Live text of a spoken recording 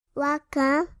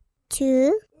Welcome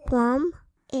to Mom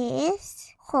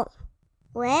is Home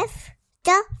with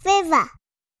the River.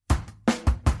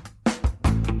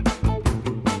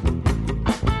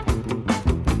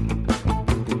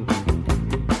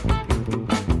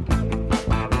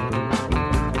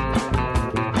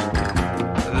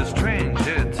 The strange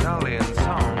Italian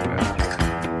song.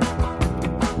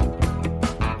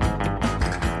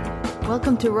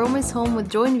 Welcome to Rome is Home with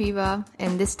Joe and Viva,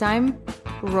 and this time,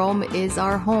 Rome is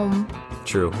our home.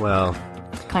 True. Well,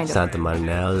 Kind of. Santa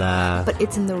Marinella. But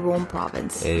it's in the Rome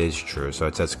province. It is true. So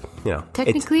it's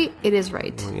Technically, it is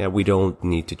right. yeah, we don't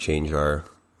need to change our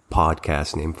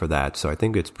podcast name for that. So I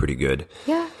think it's pretty good.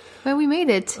 Yeah, but we made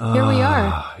it. Here we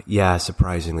are. Yeah,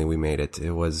 surprisingly, we made it.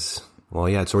 It was,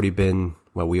 it's already been,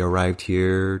 we arrived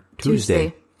here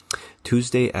Tuesday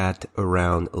at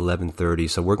around 11:30.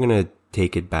 So we're going to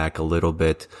take it back a little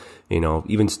bit,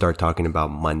 even start talking about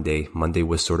Monday. Monday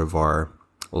was sort of our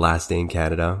last day in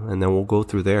Canada, and then we'll go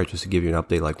through there just to give you an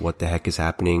update, like what the heck is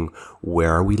happening,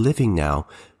 where are we living now,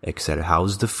 etc.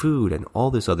 How's the food and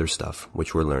all this other stuff,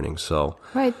 which we're learning. So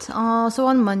Right. So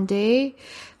on Monday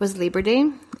was Labor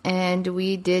Day, and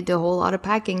we did a whole lot of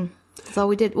packing. That's all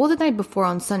we did. Well, the night before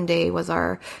on Sunday was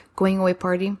our going away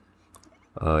party.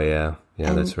 oh yeah,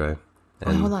 that's right.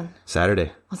 And hold on.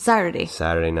 Saturday On Saturday.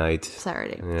 night.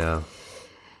 Saturday. Yeah,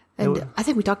 And I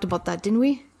think we talked about that, didn't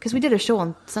we? Because we did a show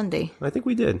on Sunday. I think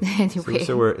we did. Anyway,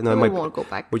 so we're we won't go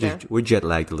back there. we're jet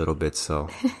lagged a little bit, so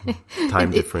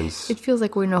time difference. It feels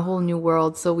like we're in a whole new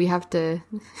world, so we have to...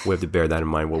 We have to bear that in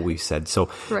mind, what we said. So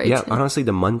Right. yeah, honestly,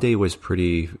 the Monday was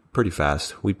pretty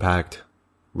fast. We packed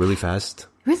really fast.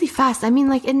 Really fast. I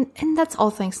mean, and that's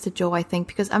all thanks to Joe, I think,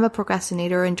 because I'm a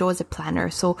procrastinator and Joe is a planner.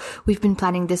 So we've been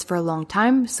planning this for a long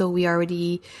time. So we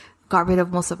already got rid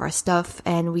of most of our stuff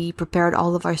and we prepared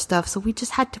all of our stuff. So we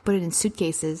just had to put it in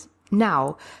suitcases.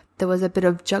 Now, there was a bit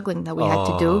of juggling that we had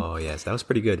to do. Oh yes, that was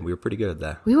pretty good. We were pretty good at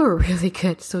that. We were really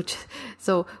good. So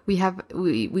we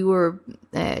were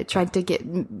trying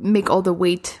to make all the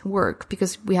weight work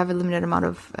because we have a limited amount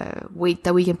of weight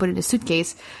that we can put in a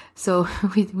suitcase. So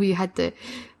we had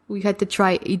to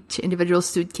try each individual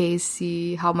suitcase,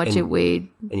 see how much it weighed.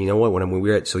 And you know what? When we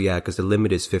were because the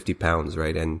limit is 50 pounds,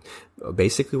 right? And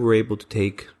basically, we were able to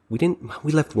take. We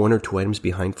left one or two items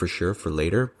behind for sure for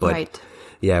later, but. Right.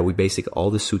 Yeah, we basically, all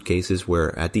the suitcases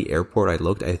were at the airport.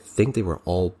 I think they were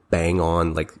all bang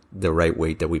on, like the right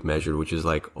weight that we measured, which is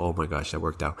like, oh my gosh, that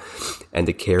worked out. And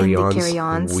the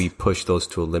carry-ons, we pushed those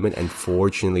to a limit. And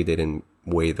fortunately, they didn't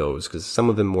weigh those because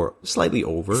some of them were slightly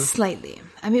over. Slightly.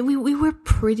 I mean, we were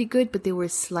pretty good, but they were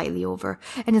slightly over.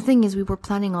 And the thing is, we were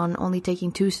planning on only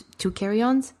taking two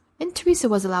carry-ons. And Teresa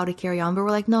was allowed to carry on, but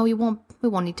we're like, no, we won't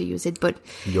need to use it. But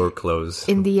your clothes.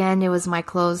 In the end, it was my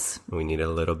clothes. We needed a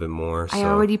little bit more. I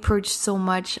already purged so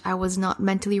much. I was not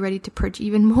mentally ready to purge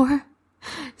even more.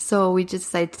 So we just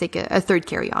decided to take a third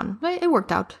carry-on. It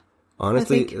worked out.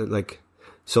 Honestly,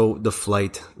 so the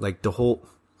flight, the whole,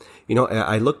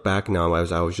 I look back now,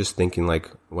 I was just thinking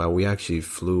wow, we actually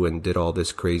flew and did all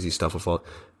this crazy stuff.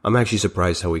 I'm actually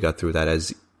surprised how we got through that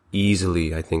as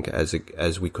easily, I think,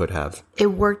 as we could have. It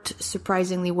worked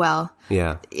surprisingly well.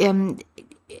 Yeah.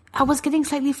 I was getting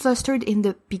slightly flustered in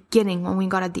the beginning when we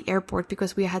got at the airport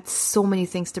because we had so many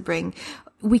things to bring.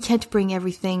 We can't bring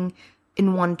everything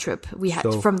in one trip. We had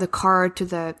from the car to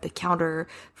the counter,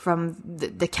 from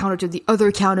the counter to the other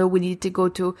counter we needed to go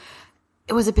to.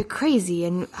 It was a bit crazy,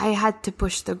 and I had to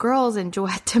push the girls, and Joe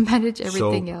had to manage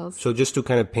everything else. So just to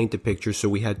kind of paint the picture, so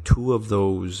we had two of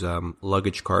those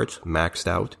luggage carts maxed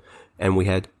out, and we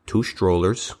had two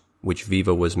strollers, which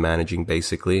Viva was managing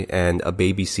basically, and a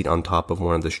baby seat on top of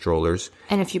one of the strollers.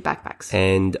 And a few backpacks.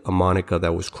 And a Monica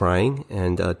that was crying,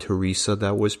 and Teresa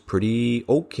that was pretty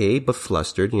okay, but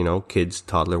flustered,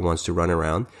 toddler wants to run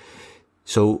around.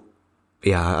 So,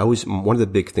 yeah, one of the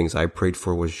big things I prayed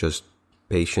for was just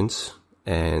patience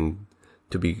and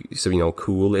to be,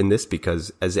 cool in this,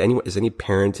 because as any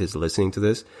parent is listening to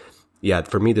this, yeah,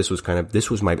 for me, this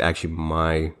was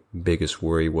my biggest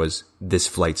worry was this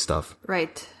flight stuff.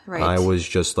 Right. I was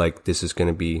just like, this is going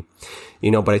to be,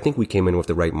 but I think we came in with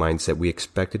the right mindset. We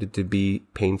expected it to be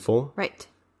painful. Right.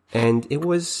 And it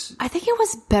was. I think it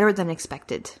was better than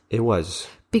expected. It was.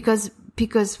 Because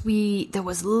there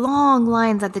was long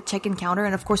lines at the check-in counter,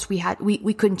 and of course we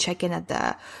couldn't check in at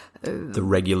the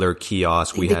regular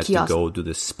kiosk. We had to go to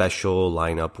the special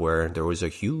lineup where there was a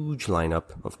huge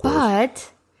lineup, of course.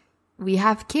 But we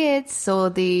have kids, so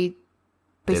they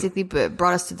basically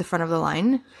brought us to the front of the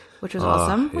line, which was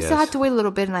awesome. We still had to wait a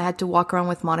little bit, and I had to walk around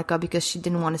with Monica because she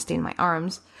didn't want to stay in my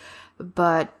arms.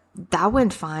 But that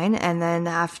went fine. And then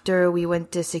after we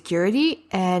went to security,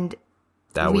 and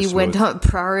That we was went smooth. on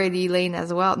priority lane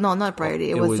as well. No, not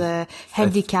priority. It was a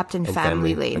handicapped and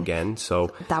family lane. again.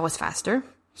 So That was faster.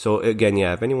 again,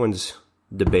 yeah. If anyone's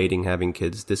debating having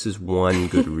kids, this is one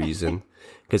good reason.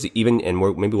 Because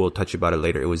maybe we'll touch about it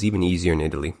later. It was even easier in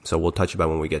Italy. So we'll touch about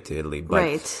it when we get to Italy. But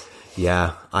Right.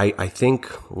 yeah, I think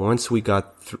once we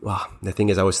got through, the thing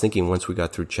is, I was thinking once we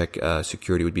got through check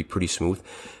security, it would be pretty smooth.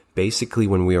 Basically,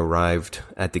 when we arrived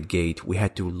at the gate, we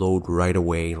had to load right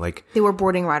away. Like They were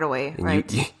boarding right away, and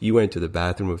right? you went to the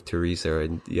bathroom with Teresa,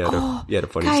 and you had a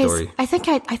funny Guys, story. I think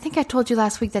I told you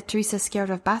last week that Teresa's scared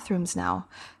of bathrooms now,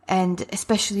 and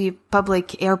especially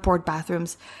public airport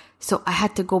bathrooms. So I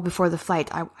had to go before the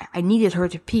flight. I needed her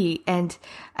to pee, and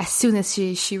as soon as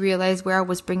she realized where I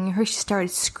was bringing her, she started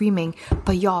screaming.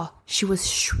 But y'all, she was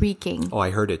shrieking. Oh,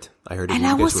 I heard it. And you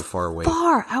I guys was were far away.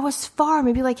 I was far,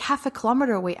 maybe like half a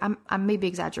kilometer away. I'm maybe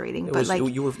exaggerating, but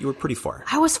You were pretty far.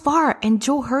 I was far, and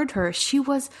Joe heard her. She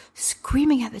was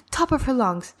screaming at the top of her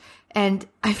lungs. And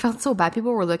I felt so bad.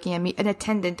 People were looking at me. An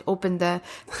attendant opened the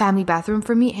family bathroom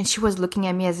for me, and she was looking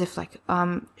at me as if like,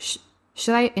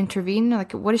 should I intervene?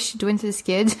 Like, what is she doing to this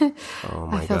kid? Oh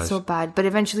my I felt gosh. so bad. But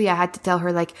eventually I had to tell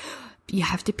her, like, you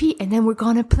have to pee, and then we're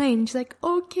going to plane. And she's like,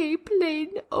 okay, plane,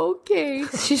 okay.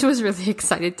 She was really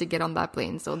excited to get on that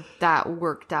plane, so that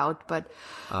worked out. But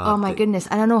oh my goodness,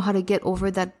 I don't know how to get over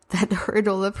that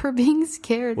hurdle of her being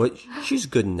scared. Well, she's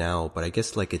good now, but I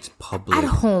guess like it's public. At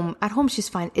home she's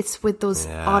fine. It's with those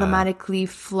automatically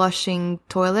flushing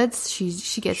toilets.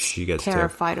 She gets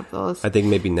terrified of those. I think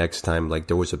maybe next time, like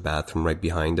there was a bathroom right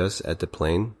behind us at the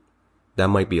plane. That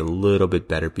might be a little bit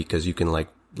better because you can like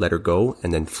let her go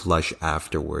and then flush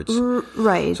afterwards.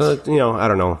 Right. So, I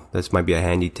don't know. This might be a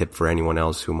handy tip for anyone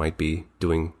else who might be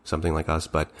doing something like us.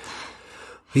 But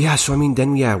yeah, so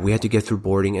then we had to get through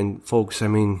boarding. And folks,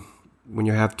 when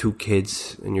you have two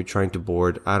kids and you're trying to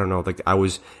board, I don't know, like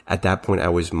at that point,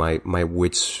 my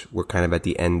wits were kind of at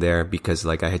the end there because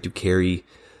like I had to carry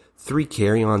 3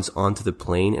 carry-ons onto the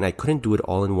plane and I couldn't do it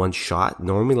all in one shot.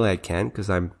 Normally I can because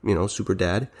I'm, super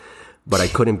dad, but I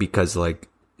couldn't because like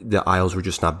the aisles were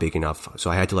just not big enough. So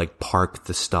I had to like park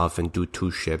the stuff and do 2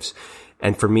 shifts.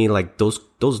 And for me, like those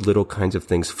little kinds of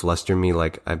things fluster me.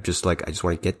 Like I just want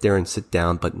to get there and sit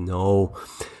down, but no,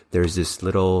 there's this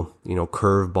little,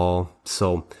 curveball.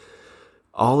 So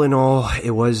all in all,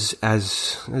 it was,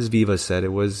 as Viva said,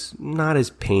 it was not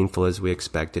as painful as we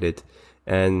expected it.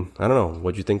 And I don't know,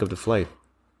 what'd you think of the flight?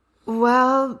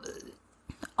 Well,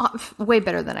 way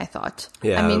better than I thought.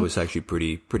 Yeah, it was actually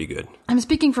pretty good. I'm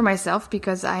speaking for myself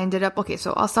because I ended up, okay,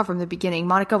 so I'll start from the beginning.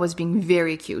 Monica was being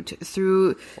very cute.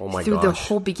 Through the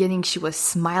whole beginning, she was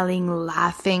smiling,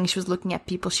 laughing. She was looking at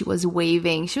people. She was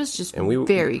waving. She was just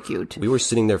very cute. We were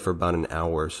sitting there for about an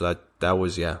hour, so that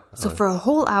was, yeah. So for a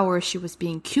whole hour, she was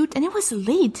being cute, and it was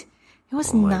late. It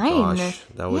was 9.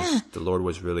 Gosh, the Lord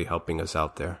was really helping us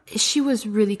out there. She was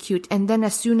really cute. And then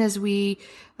as soon as we,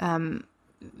 as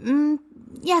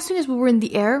soon as we were in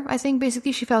the air, I think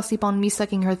basically she fell asleep on me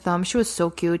sucking her thumb. She was so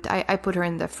cute. I put her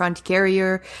in the front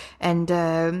carrier and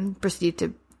proceeded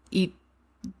to eat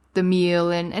the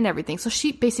meal and everything. So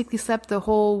she basically slept the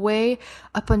whole way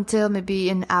up until maybe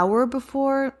an hour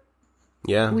before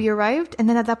we arrived. And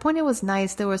then at that point it was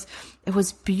nice. It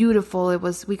was beautiful.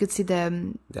 We could see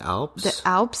the Alps. The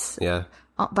Alps. Yeah.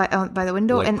 By the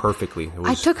window, like and perfectly.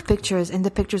 I took pictures, and the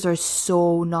pictures are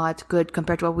so not good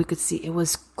compared to what we could see. It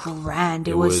was grand.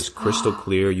 It was crystal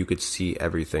clear. You could see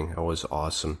everything. It was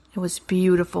awesome. It was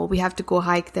beautiful. We have to go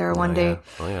hike there one day.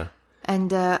 Oh yeah.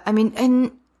 And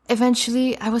and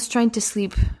eventually I was trying to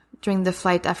sleep during the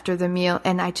flight after the meal,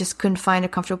 and I just couldn't find a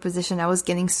comfortable position. I was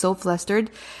getting so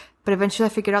flustered. But eventually I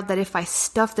figured out that if I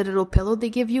stuffed the little pillow they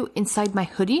give you inside my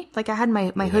hoodie, like I had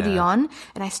my hoodie on,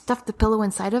 and I stuffed the pillow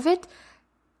inside of it.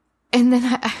 And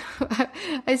then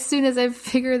as soon as I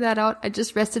figured that out, I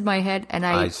just rested my head and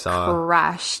I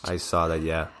crashed. I saw that,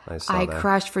 yeah. I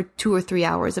crashed for 2 or 3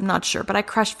 hours. I'm not sure, but I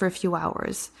crashed for a few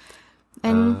hours.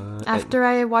 And after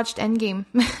I watched Endgame.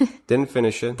 Didn't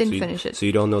finish it. Didn't finish it. So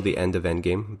you don't know the end of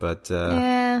Endgame, but...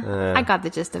 I got the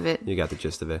gist of it. You got the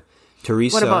gist of it.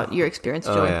 Teresa... What about your experience,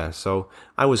 Joey? Oh, yeah. So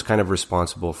I was kind of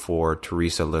responsible for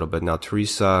Teresa a little bit. Now,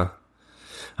 Teresa...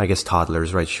 I guess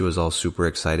toddlers, right? She was all super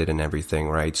excited and everything,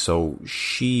 right? So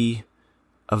she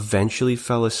eventually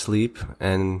fell asleep.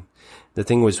 And the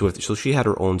thing was so she had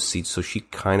her own seat. So she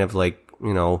kind of like,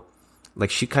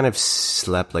 she kind of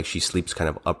slept like she sleeps kind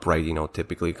of upright,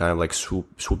 typically kind of like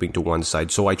swooping to one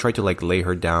side. So I tried to like lay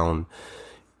her down,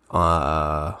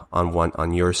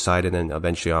 on your side and then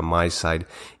eventually on my side.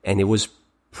 And it was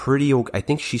pretty, I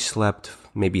think she slept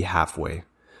maybe halfway,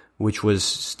 which was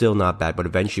still not bad. But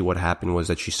eventually what happened was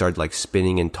that she started like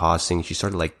spinning and tossing. She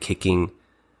started like kicking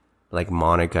like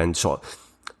Monica. And so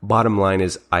bottom line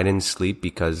is I didn't sleep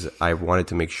because I wanted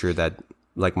to make sure that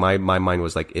like my mind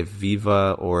was like, if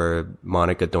Viva or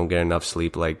Monica don't get enough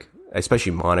sleep, like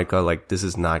especially Monica, like this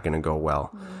is not going to go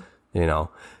well, you know?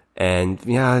 And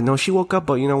yeah, no, she woke up,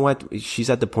 but you know what? She's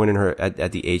at the point in her,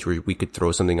 at the age where we could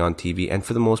throw something on TV. And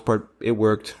for the most part, it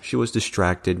worked. She was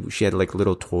distracted. She had like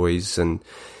little toys and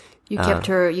you kept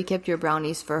your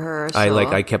brownies for her. So.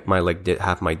 I kept my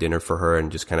half my dinner for her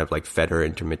and just kind of like fed her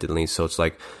intermittently. So it's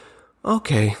like,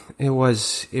 okay, it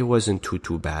wasn't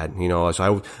too bad, you know?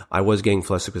 So I was getting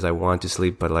flustered because I wanted to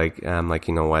sleep, but like, I'm like,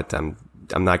 you know what? I'm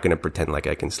not going to pretend like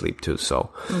I can sleep too. So,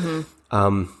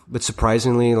 but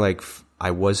surprisingly, like, I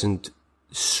wasn't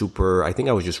super, I think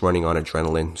I was just running on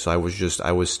adrenaline. So I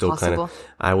was still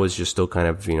kind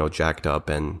of, you know, jacked up,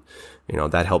 and, you know,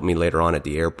 that helped me later on at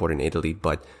the airport in Italy.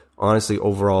 But honestly,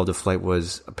 overall, the flight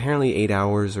was apparently 8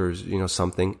 hours or, you know,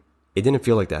 something. It didn't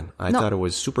feel like that. I thought it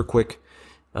was super quick.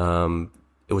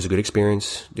 It was a good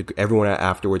experience. Everyone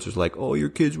afterwards was like, "Oh, your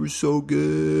kids were so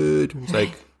good." It's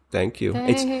like, thank you.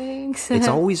 Thanks. It's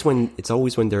always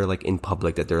when they're like in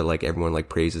public that they're like, everyone like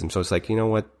praises them. So it's like, you know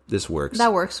what, this works.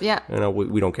 That works. Yeah. You know,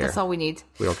 we don't care. That's all we need.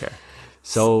 We don't care.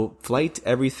 So flight,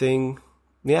 everything.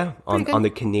 Yeah. On the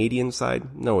Canadian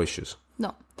side, no issues.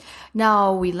 No.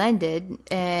 Now we landed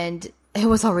and it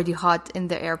was already hot in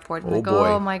the airport. Oh, boy.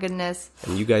 Oh my goodness.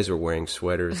 And you guys were wearing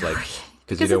sweaters like,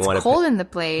 because it's cold in the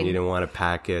plane. You didn't want to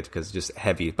pack it because it's just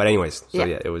heavy. But anyways, so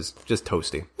yeah, it was just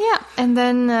toasty. Yeah, and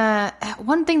then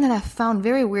one thing that I found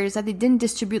very weird is that they didn't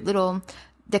distribute little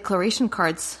declaration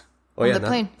cards on the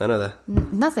plane. None of that.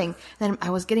 Nothing. Then I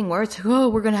was getting worried. Oh,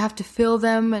 we're gonna have to fill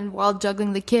them, and while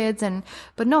juggling the kids,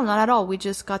 but no, not at all. We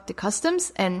just got to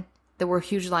customs, and there were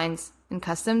huge lines in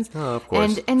customs. Oh, of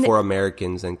course. And for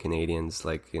Americans and Canadians,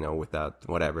 like, you know, without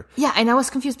whatever. Yeah, and I was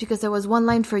confused because there was one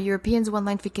line for Europeans, one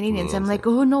line for Canadians. I'm like,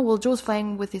 oh no, well, Joe's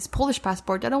flying with his Polish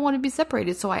passport. I don't want to be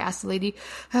separated. So I asked the lady,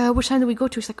 which line do we go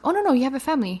to? She's like, oh no, you have a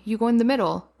family. You go in the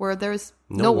middle where there's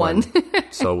no one.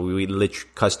 So we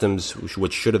customs,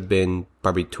 which should have been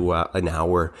probably an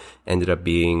hour, ended up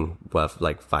being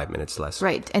like 5 minutes less.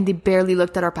 Right, and they barely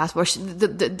looked at our passport.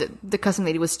 The custom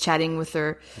lady was chatting with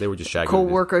her. They were just chatting.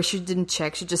 Co-worker. She didn't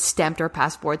check. She just stamped our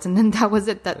passports, and then that was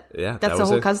it. That's the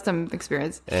whole custom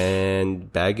experience.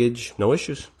 And baggage, no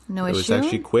issues. No issue. It was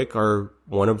actually quick.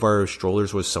 One of our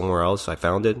strollers was somewhere else. I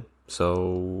found it.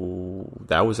 So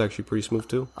that was actually pretty smooth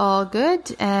too. All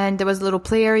good. And there was a little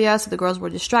play area, so the girls were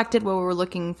distracted while we were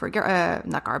looking for baggage.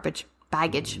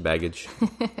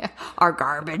 Our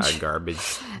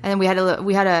garbage. And we had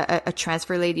a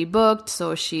transfer lady booked,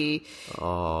 so she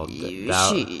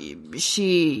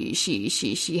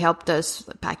helped us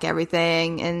pack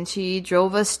everything, and she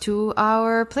drove us to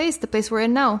our place, the place we're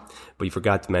in now. But you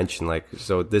forgot to mention, like,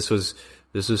 so this was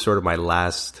sort of my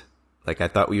last. Like, I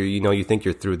thought you think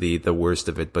you're through the worst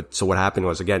of it. But so what happened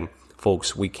was, again,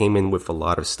 folks, we came in with a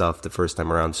lot of stuff the first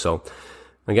time around. So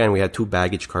again, we had 2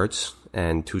 baggage carts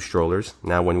and 2 strollers.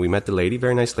 Now, when we met the lady,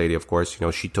 very nice lady, of course, you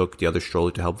know, she took the other stroller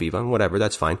to help Viva and whatever.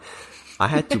 That's fine. I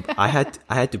had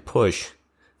to push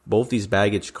both these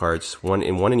baggage carts, one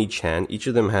in each hand. Each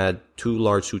of them had 2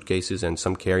 large suitcases and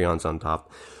some carry-ons on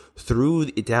top, through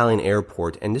the Italian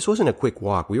airport. And this wasn't a quick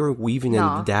walk. We were weaving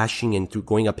and dashing and through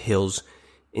going up hills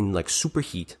in like super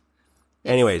heat.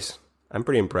 Yes. Anyways, I'm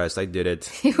pretty impressed. I did it.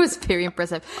 It was very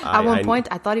impressive. At one point,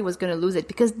 I thought he was going to lose it,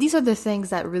 because these are the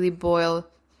things that really boil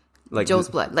like Joe's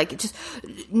blood. Like, just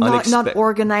not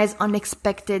organized,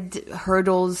 unexpected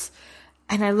hurdles.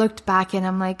 And I looked back and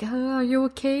I'm like, oh, are you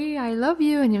okay? I love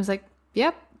you. And he was like,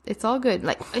 yep. It's all good.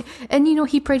 Like, and you know,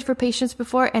 he prayed for patience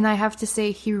before, and I have to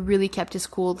say he really kept his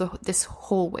cool this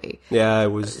whole way. Yeah,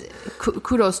 it was.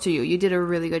 Kudos to you. You did a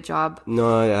really good job.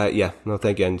 No, no,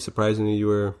 thank you. And surprisingly, you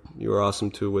were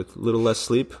awesome too, with a little less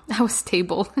sleep. I was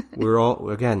stable. We're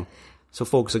all So,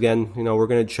 folks, again, you know, we're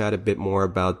gonna chat a bit more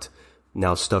about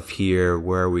now stuff here,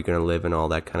 where are we gonna live, and all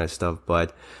that kind of stuff.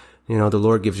 But you know, the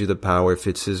Lord gives you the power, if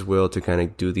it's His will, to kind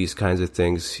of do these kinds of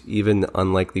things. Even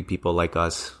unlikely people like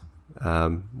us.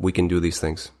 We can do these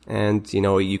things. And, you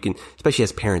know, you can, especially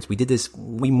as parents, we did this,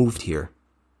 we moved here,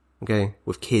 okay,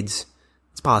 with kids.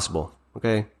 It's possible,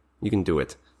 okay? You can do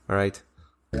it, all right?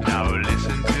 Now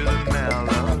listen to the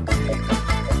melody.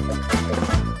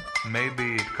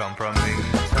 Maybe it come from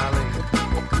Italy,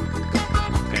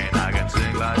 and I can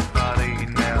sing like Buddy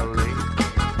Nelly.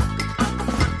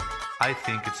 I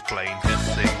think it's plain to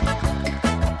see.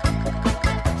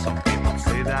 Some people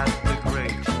say that the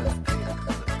great.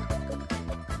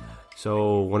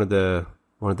 So one of the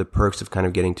one of the perks of kind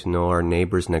of getting to know our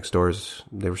neighbors next door is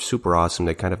they were super awesome.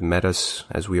 They kind of met us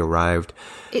as we arrived.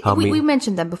 We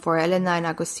mentioned them before, Elena and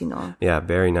Agostino. Yeah,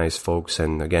 very nice folks.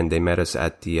 And again, they met us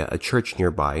at a church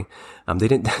nearby.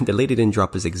 The lady didn't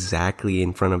drop us exactly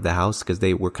in front of the house because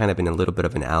they were kind of in a little bit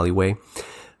of an alleyway.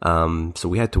 So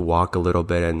we had to walk a little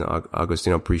bit, and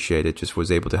Agostino appreciated, just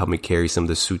was able to help me carry some of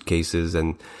the suitcases,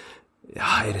 and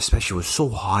especially it was so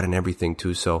hot and everything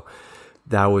too. So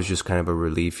that was just kind of a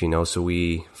relief, So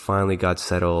we finally got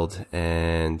settled,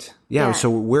 and so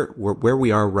where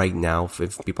we are right now,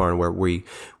 if people aren't aware, we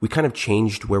kind of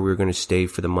changed where we were going to stay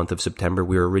for the month of September.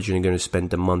 We were originally going to spend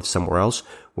the month somewhere else.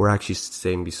 We're actually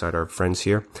staying beside our friends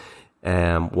here,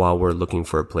 while we're looking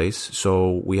for a place.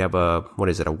 So we have a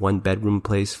 1-bedroom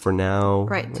place for now.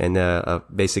 Right. And,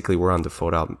 basically we're on the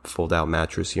fold out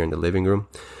mattress here in the living room.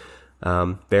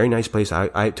 Very nice place.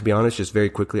 I to be honest, just very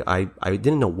quickly, I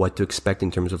didn't know what to expect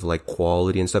in terms of like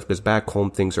quality and stuff, because back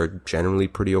home things are generally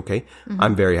pretty okay. Mm-hmm.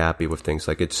 I'm very happy with things.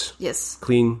 Like it's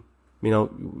clean, you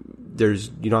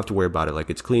don't have to worry about it. Like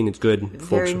it's clean, it's good.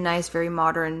 Very nice, very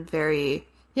modern, very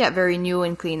new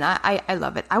and clean. I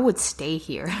love it. I would stay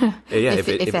here. If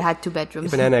it had 2 bedrooms.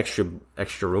 If it had an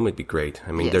extra room, it'd be great.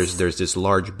 I mean, there's this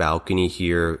large balcony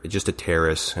here, just a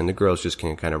terrace, and the girls just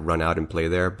can kind of run out and play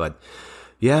there. But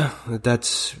yeah,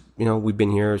 that's, we've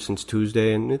been here since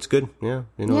Tuesday, and it's good. Yeah,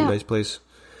 a nice place.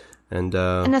 And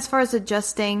as far as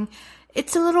adjusting,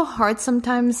 it's a little hard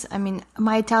sometimes. I mean,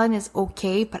 my Italian is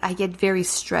okay, but I get very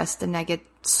stressed and I get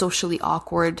socially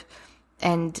awkward,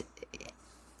 and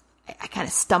I kind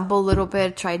of stumble a little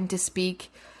bit trying to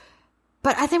speak.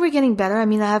 But I think we're getting better. I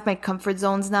mean, I have my comfort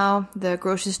zones now. The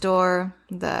grocery store,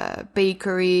 the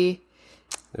bakery.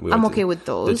 I'm okay with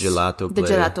those. The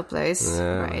gelato place.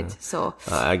 Yeah. Right. So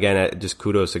again, just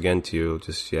kudos again to you.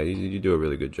 Just you do a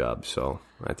really good job. So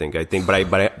I think, but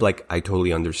I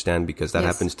totally understand, because that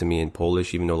happens to me in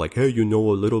Polish. Even though like, hey, a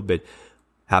little bit,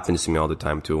 happens to me all the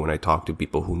time too. When I talk to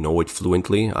people who know it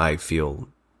fluently, I feel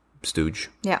stooge.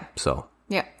 Yeah. So.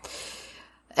 Yeah.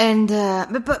 And,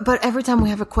 but every time we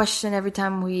have a question, every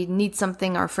time we need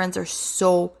something, our friends are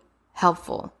so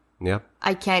helpful. Yeah.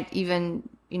 I can't even,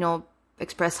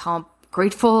 express how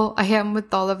grateful I am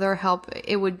with all of their help.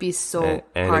 It would be so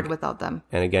hard without them.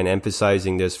 And again,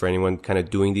 emphasizing this for anyone kind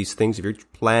of doing these things. If you're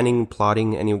planning,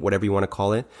 plotting, whatever you want to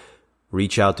call it,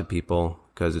 reach out to people,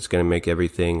 because it's going to make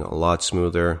everything a lot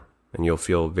smoother, and you'll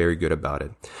feel very good about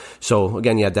it. So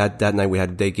again, that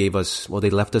night they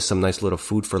left us some nice little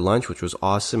food for lunch, which was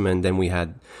awesome. And then we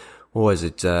had, what was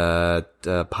it?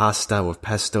 Pasta with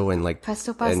pesto and like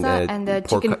pesto pasta and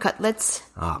chicken cutlets.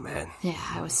 Oh man.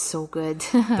 Yeah, it was so good.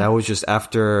 That was just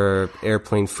after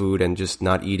airplane food and just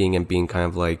not eating and being kind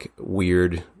of like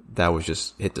weird. That was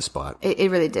just hit the spot.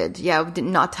 It really did. Yeah,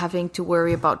 not having to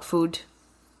worry about food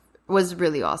was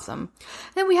really awesome.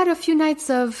 Then we had a few nights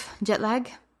of jet lag.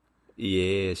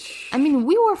 Yes. I mean,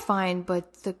 we were fine,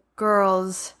 but the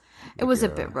girls, it was a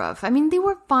bit rough. I mean, they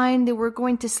were fine. They were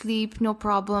going to sleep, no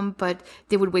problem, but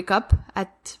they would wake up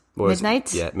at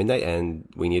midnight. Yeah, midnight, and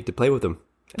we needed to play with them.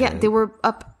 Yeah, they were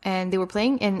up and they were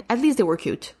playing, and at least they were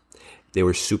cute. They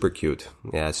were super cute.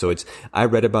 Yeah, so I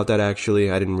read about that actually.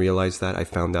 I didn't realize that. I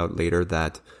found out later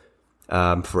that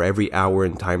for every hour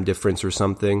in time difference or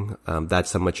something,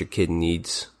 that's how much a kid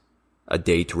needs a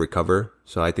day to recover.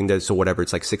 So I think whatever,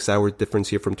 it's like 6 hour difference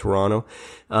here from Toronto.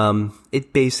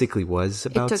 It basically was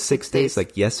about 6 days.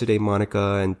 Like yesterday,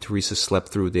 Monica and Teresa slept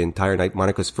through the entire night.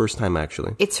 Monica's first time,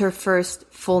 actually. It's her first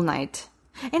full night.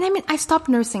 And I mean, I stopped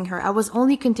nursing her. I was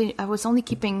only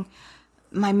keeping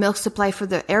my milk supply for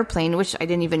the airplane, which I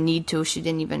didn't even need to. She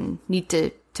didn't even need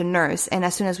to nurse. And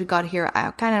as soon as we got here,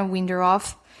 I kind of weaned her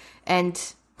off. And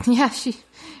yeah,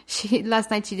 she last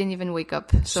night she didn't even wake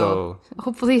up. So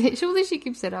hopefully she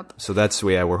keeps it up. So that's the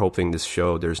way we're hoping this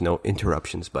show, there's no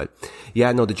interruptions. But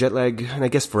yeah, no, the jet lag, and I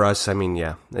guess for us, I mean,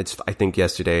 yeah, I think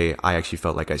yesterday I actually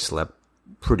felt like I slept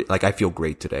I feel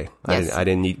great today. Yes.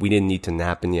 We didn't need to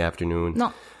nap in the afternoon.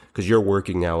 No. Because you're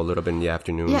working now a little bit in the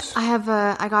afternoons.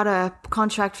 Yeah, I got a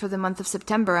contract for the month of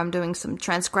September. I'm doing some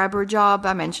transcriber job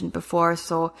I mentioned before.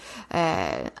 So,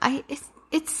 I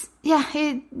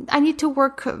need to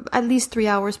work at least 3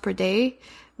 hours per day,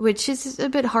 which is a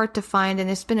bit hard to find, and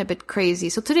it's been a bit crazy.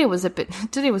 So today was a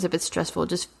bit stressful,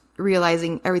 just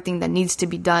realizing everything that needs to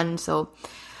be done. So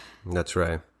that's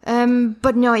right.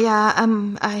 But no, yeah,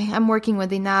 I'm working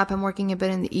with a nap. I'm working a bit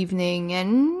in the evening,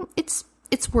 and it's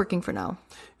working for now.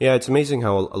 Yeah, it's amazing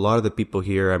how a lot of the people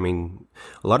here, I mean,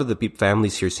 a lot of the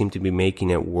families here seem to be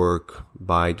making it work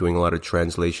by doing a lot of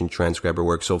translation, transcriber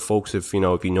work. So folks, if you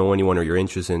know anyone or you're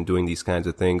interested in doing these kinds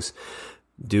of things,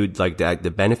 dude, like that,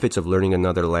 the benefits of learning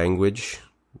another language,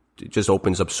 it just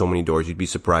opens up so many doors. You'd be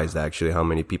surprised actually how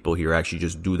many people here actually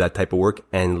just do that type of work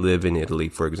and live in Italy,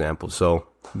 for example. So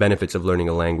benefits of learning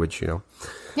a language,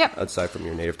 Yep. outside from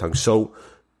your native tongue. So,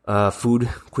 food,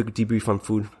 quick debrief on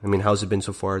food. I mean, how's it been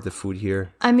so far, the food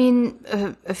here? I mean,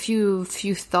 a few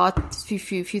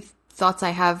thoughts I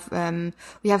have.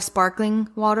 We have sparkling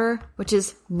water, which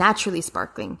is naturally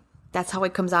sparkling. That's how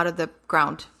it comes out of the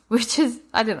ground, which is,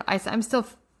 I don't know, I'm still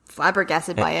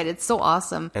flabbergasted by it. It's so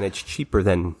awesome. And it's cheaper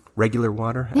than regular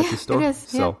water at the store. It is.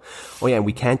 So,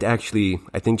 we can't actually,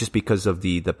 I think just because of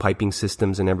the piping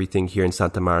systems and everything here in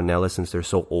Santa Marinella, since they're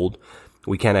so old,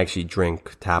 we can't actually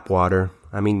drink tap water.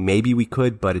 I mean, maybe we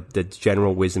could, but the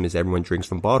general wisdom is everyone drinks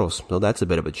from bottles. So that's a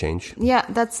bit of a change. Yeah,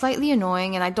 that's slightly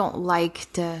annoying, and I don't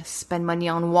like to spend money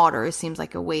on water. It seems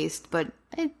like a waste, but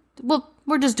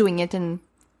we're just doing it, and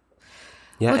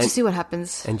we'll just see what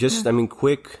happens. And just, I mean,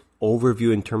 quick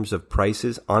overview in terms of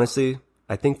prices. Honestly,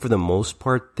 I think for the most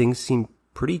part, things seem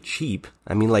pretty cheap.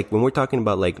 I mean, like when we're talking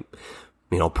about like,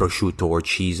 prosciutto or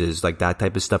cheeses, like that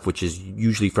type of stuff, which is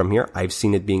usually from here, I've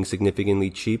seen it being significantly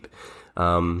cheap.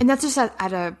 And that's just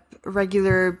at a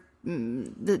regular,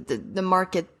 the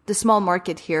market, the small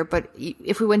market here. But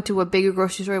if we went to a bigger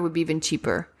grocery store, it would be even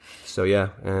cheaper. So yeah,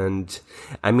 and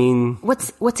I mean,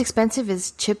 what's expensive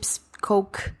is chips,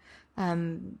 Coke,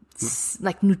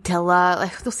 like Nutella.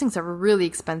 Like those things are really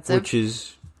expensive. Which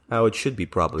is how it should be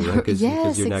probably, right? Because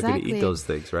you're not going to eat those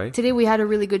things, right? Today we had a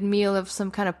really good meal of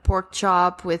some kind of pork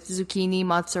chop with zucchini,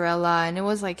 mozzarella, and it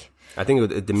was like, I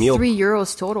think the meal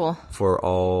 €3 total for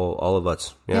all of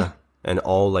us. Yeah. And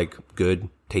all like good,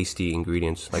 tasty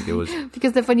ingredients. Like it was.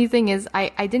 Because the funny thing is,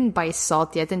 I didn't buy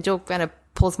salt yet, and Joe kind of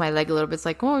pulls my leg a little bit. It's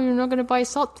like, oh, you're not going to buy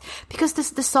salt? Because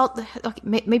the salt, okay,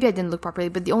 maybe I didn't look properly,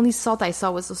 but the only salt I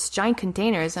saw was those giant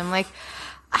containers. I'm like,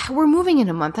 we're moving in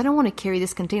a month. I don't want to carry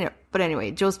this container. But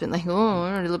anyway, Joe's been like, oh,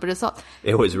 a little bit of salt.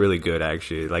 It was really good,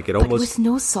 actually. Like it but almost. With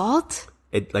no salt?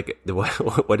 It like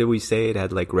what did we say? It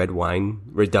had like red wine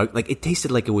like it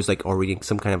tasted like it was like already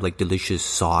some kind of like delicious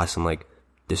sauce. I'm like,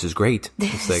 this is great.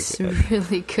 It's like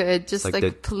really good, just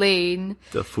like plain.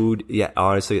 The food, yeah.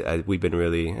 Honestly, we've been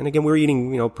really, and again, we're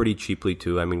eating pretty cheaply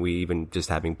too. I mean, we even just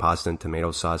having pasta and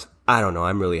tomato sauce. I don't know.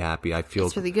 I'm really happy. I feel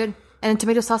it's really good. And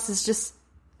tomato sauce is just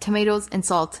tomatoes and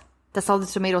salt. That's all the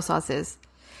tomato sauce is.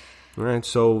 All right,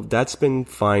 so that's been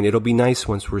fine. It'll be nice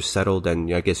once we're settled, and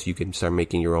I guess you can start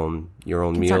making your own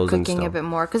meals and stuff. Start cooking a bit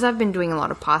more, because I've been doing a lot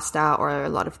of pasta or a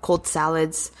lot of cold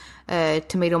salads.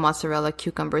 Tomato mozzarella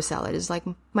cucumber salad is like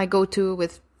my go-to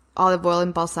with olive oil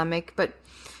and balsamic. But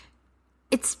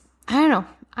it's, I don't know.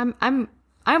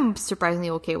 I'm surprisingly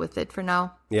okay with it for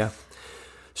now. Yeah.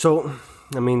 So,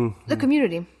 I mean, the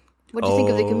community. What do you think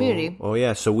of the community? Oh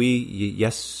yeah. So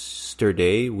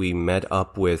yesterday we met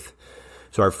up with.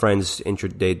 So our friends,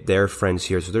 their friends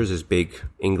here. So there's this big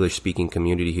English-speaking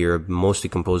community here, mostly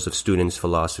composed of students,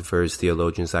 philosophers,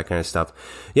 theologians, that kind of stuff.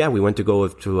 Yeah, we went to go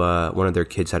to one of their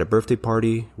kids had a birthday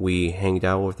party. We hanged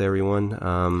out with everyone.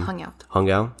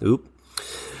 Hung out. Oop.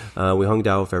 We hung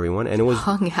out with everyone, and it was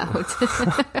hung out.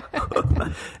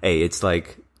 Hey, it's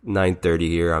like 9:30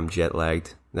 here. I'm jet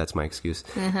lagged. That's my excuse.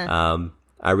 Uh-huh.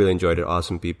 I really enjoyed it.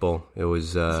 Awesome people. It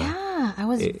was. Yeah, I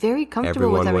was very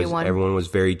comfortable with everyone. Everyone was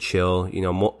very chill.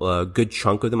 A good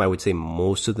chunk of them, I would say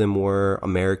most of them were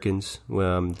Americans.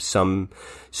 Some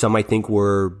I think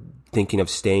were thinking of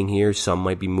staying here. Some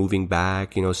might be moving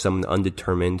back. Some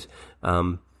undetermined.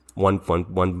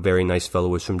 One very nice fellow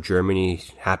was from Germany.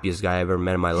 Happiest guy I ever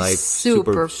met in my life.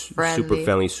 Super friendly. Super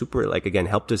friendly. Super, again,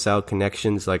 helped us out.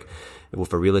 Connections,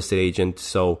 with a real estate agent.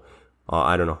 So,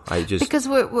 I don't know. Because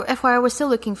FYI, we're still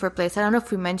looking for a place. I don't know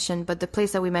if we mentioned, but the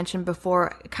place that we mentioned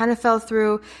before kind of fell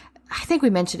through. I think we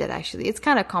mentioned it actually. It's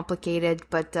kind of complicated,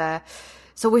 but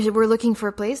so we're looking for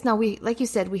a place now. Like you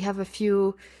said, we have a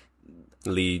few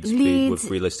leads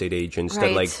with real estate agents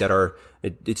that are.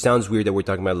 It sounds weird that we're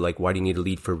talking about why do you need a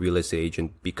lead for a real estate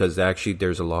agent? Because actually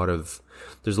there's a lot of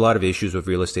issues with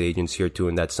real estate agents here too,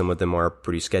 and that some of them are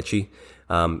pretty sketchy.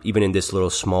 Even in this little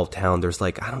small town, there's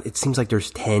it seems like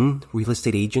there's 10 real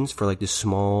estate agents for this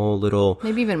small little.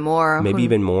 Maybe even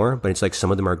more. But it's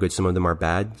some of them are good, some of them are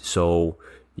bad. So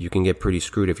you can get pretty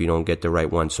screwed if you don't get the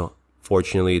right one. So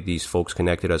fortunately, these folks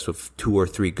connected us with 2 or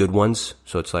 3 good ones.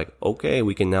 So it's okay,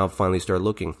 we can now finally start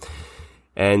looking.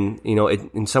 And,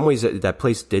 in some ways that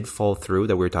place did fall through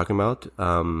that we were talking about.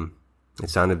 It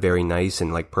sounded very nice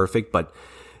and perfect, but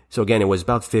so again, it was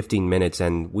about 15 minutes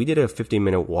and we did a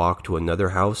 15-minute walk to another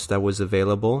house that was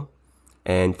available.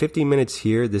 And 15 minutes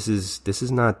here, this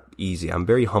is not easy. I'm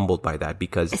very humbled by that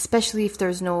because especially if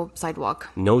there's no sidewalk.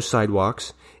 No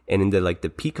sidewalks. And in the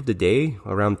peak of the day,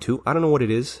 around 2, I don't know what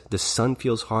it is. The sun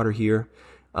feels hotter here.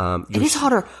 It is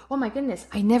hotter. Oh my goodness.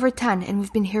 I never tan, and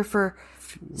we've been here for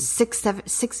 6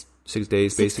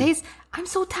 days, basically. I'm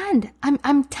so tanned.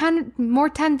 I'm tan, more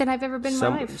tan than I've ever been in my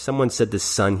life. Someone said the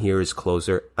sun here is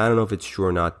closer. I don't know if it's true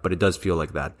or not, but it does feel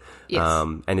like that. Yes.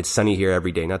 And it's sunny here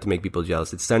every day. Not to make people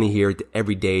jealous. It's sunny here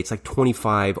every day. It's like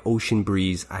 25, ocean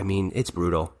breeze. I mean, it's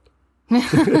brutal.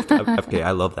 Okay,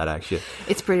 I love that actually.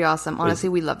 It's pretty awesome. Honestly,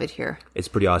 we love it here. It's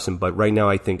pretty awesome. But right now,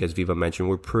 I think, as Viva mentioned,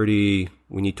 we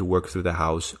need to work through the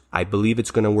house. I believe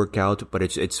it's going to work out, but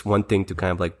it's one thing to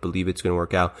kind of like believe it's going to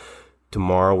work out.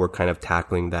 Tomorrow, we're kind of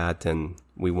tackling that, and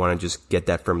we want to just get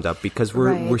that firmed up because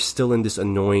we're still in this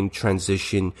annoying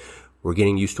transition. We're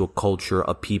getting used to a culture,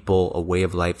 a people, a way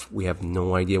of life. We have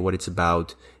no idea what it's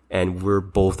about, and we're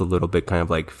both a little bit kind of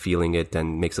like feeling it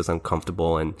and makes us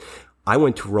uncomfortable. And I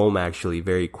went to Rome actually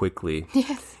very quickly.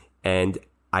 Yes. And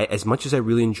as much as I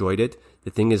really enjoyed it,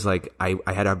 the thing is like I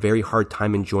had a very hard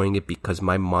time enjoying it because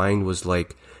my mind was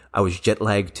like, I was jet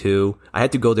lagged too. I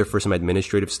had to go there for some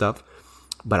administrative stuff,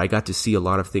 but I got to see a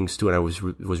lot of things too, and I was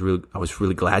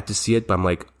really glad to see it. But I'm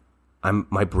like,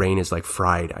 my brain is like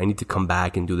fried. I need to come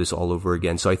back and do this all over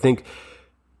again. So I think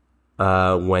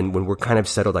when we're kind of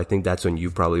settled, I think that's when you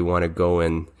probably want to go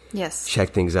and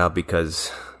check things out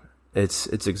because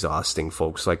it's exhausting,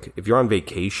 folks. Like if you're on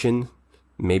vacation,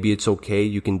 maybe it's okay,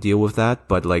 you can deal with that.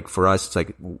 But like for us, it's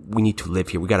like we need to live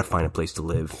here. We got to find a place to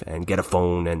live and get a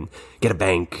phone and get a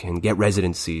bank and get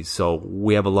residencies. So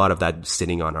we have a lot of that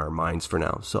sitting on our minds for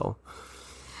now. So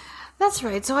that's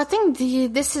right. So I think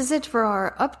this is it for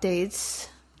our updates.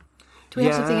 Do we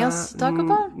have something else to talk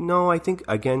about? No, I think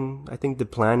the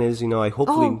plan is, I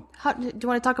hopefully... Oh, do you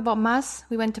want to talk about Mass?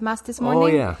 We went to Mass this morning. Oh,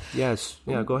 yeah. Yes.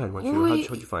 Yeah, go ahead. How'd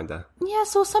you find that? Yeah,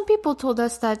 so some people told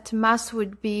us that Mass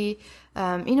would be,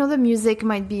 the music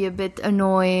might be a bit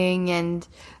annoying, and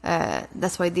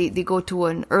that's why they go to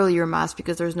an earlier Mass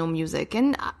because there's no music.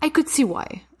 And I could see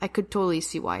why. I could totally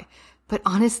see why. But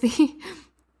honestly,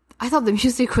 I thought the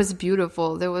music was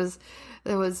beautiful. There was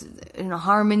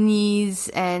harmonies,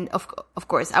 and of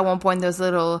course at one point there's a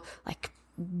little like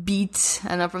beat, I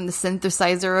don't know, from the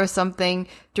synthesizer or something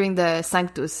during the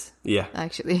Sanctus. Yeah,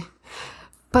 actually.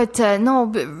 But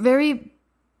very,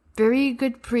 very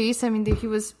good priest. I mean, he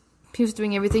was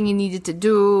doing everything he needed to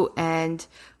do, and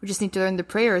we just need to learn the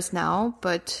prayers now.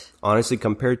 But honestly,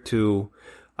 compared to,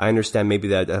 I understand maybe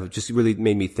that just really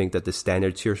made me think that the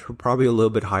standards here were probably a little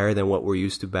bit higher than what we're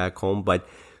used to back home, but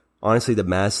honestly, the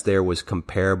Mass there was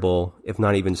comparable, if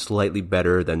not even slightly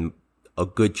better than a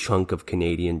good chunk of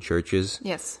Canadian churches.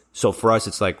 Yes. So for us,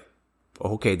 it's like,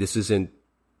 okay, this isn't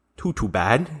too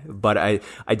bad. But I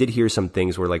did hear some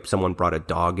things where like someone brought a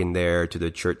dog in there to the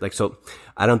church. Like, so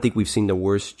I don't think we've seen the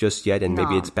worst just yet. And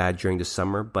maybe it's bad during the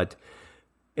summer, but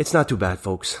it's not too bad,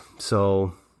 folks.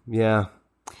 So yeah.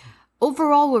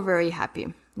 Overall, we're very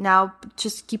happy. Now,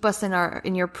 just keep us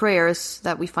in your prayers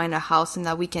that we find a house and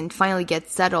that we can finally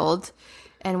get settled.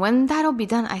 And when that'll be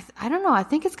done, I don't know. I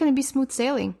think it's going to be smooth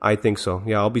sailing. I think so.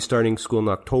 Yeah, I'll be starting school in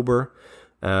October,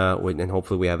 and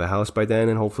hopefully we have a house by then,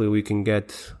 and hopefully we can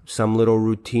get some little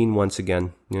routine once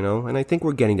again. And I think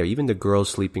we're getting there. Even the girls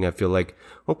sleeping, I feel like,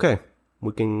 okay,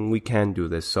 we can do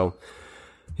this. So,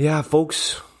 yeah,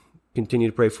 folks, continue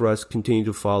to pray for us. Continue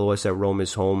to follow us at Rome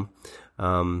is Home.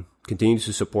 Continue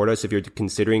to support us. If you're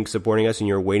considering supporting us and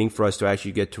you're waiting for us to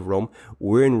actually get to Rome,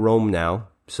 we're in Rome now.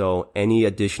 So any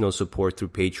additional support through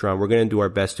Patreon, we're going to do our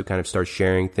best to kind of start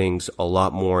sharing things a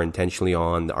lot more intentionally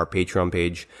on our Patreon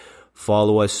page.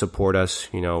 Follow us, support us.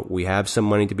 We have some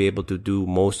money to be able to do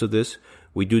most of this.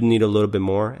 We do need a little bit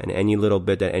more, and any little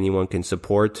bit that anyone can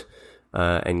support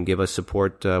and give us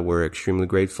support, we're extremely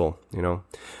grateful.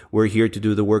 We're here to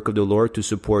do the work of the Lord, to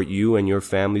support you and your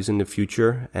families in the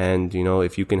future. And,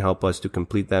 if you can help us to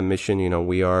complete that mission,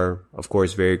 we are, of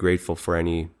course, very grateful for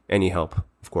any help,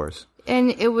 of course.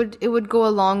 And it would go a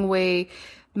long way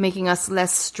making us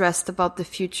less stressed about the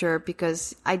future,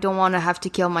 because I don't want to have to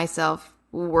kill myself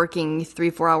working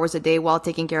 3-4 hours a day while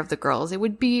taking care of the girls. It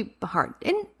would be hard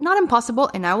and not impossible.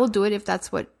 And I will do it if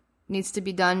that's what needs to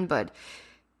be done. But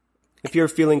if you're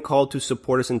feeling called to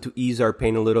support us and to ease our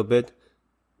pain a little bit,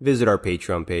 visit our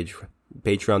Patreon page,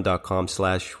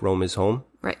 patreon.com/RomeIsHome.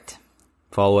 Right.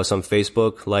 Follow us on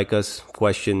Facebook, like us,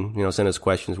 send us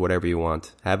questions, whatever you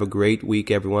want. Have a great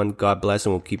week, everyone. God bless,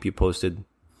 and we'll keep you posted.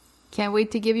 Can't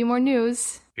wait to give you more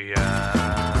news.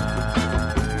 Yeah.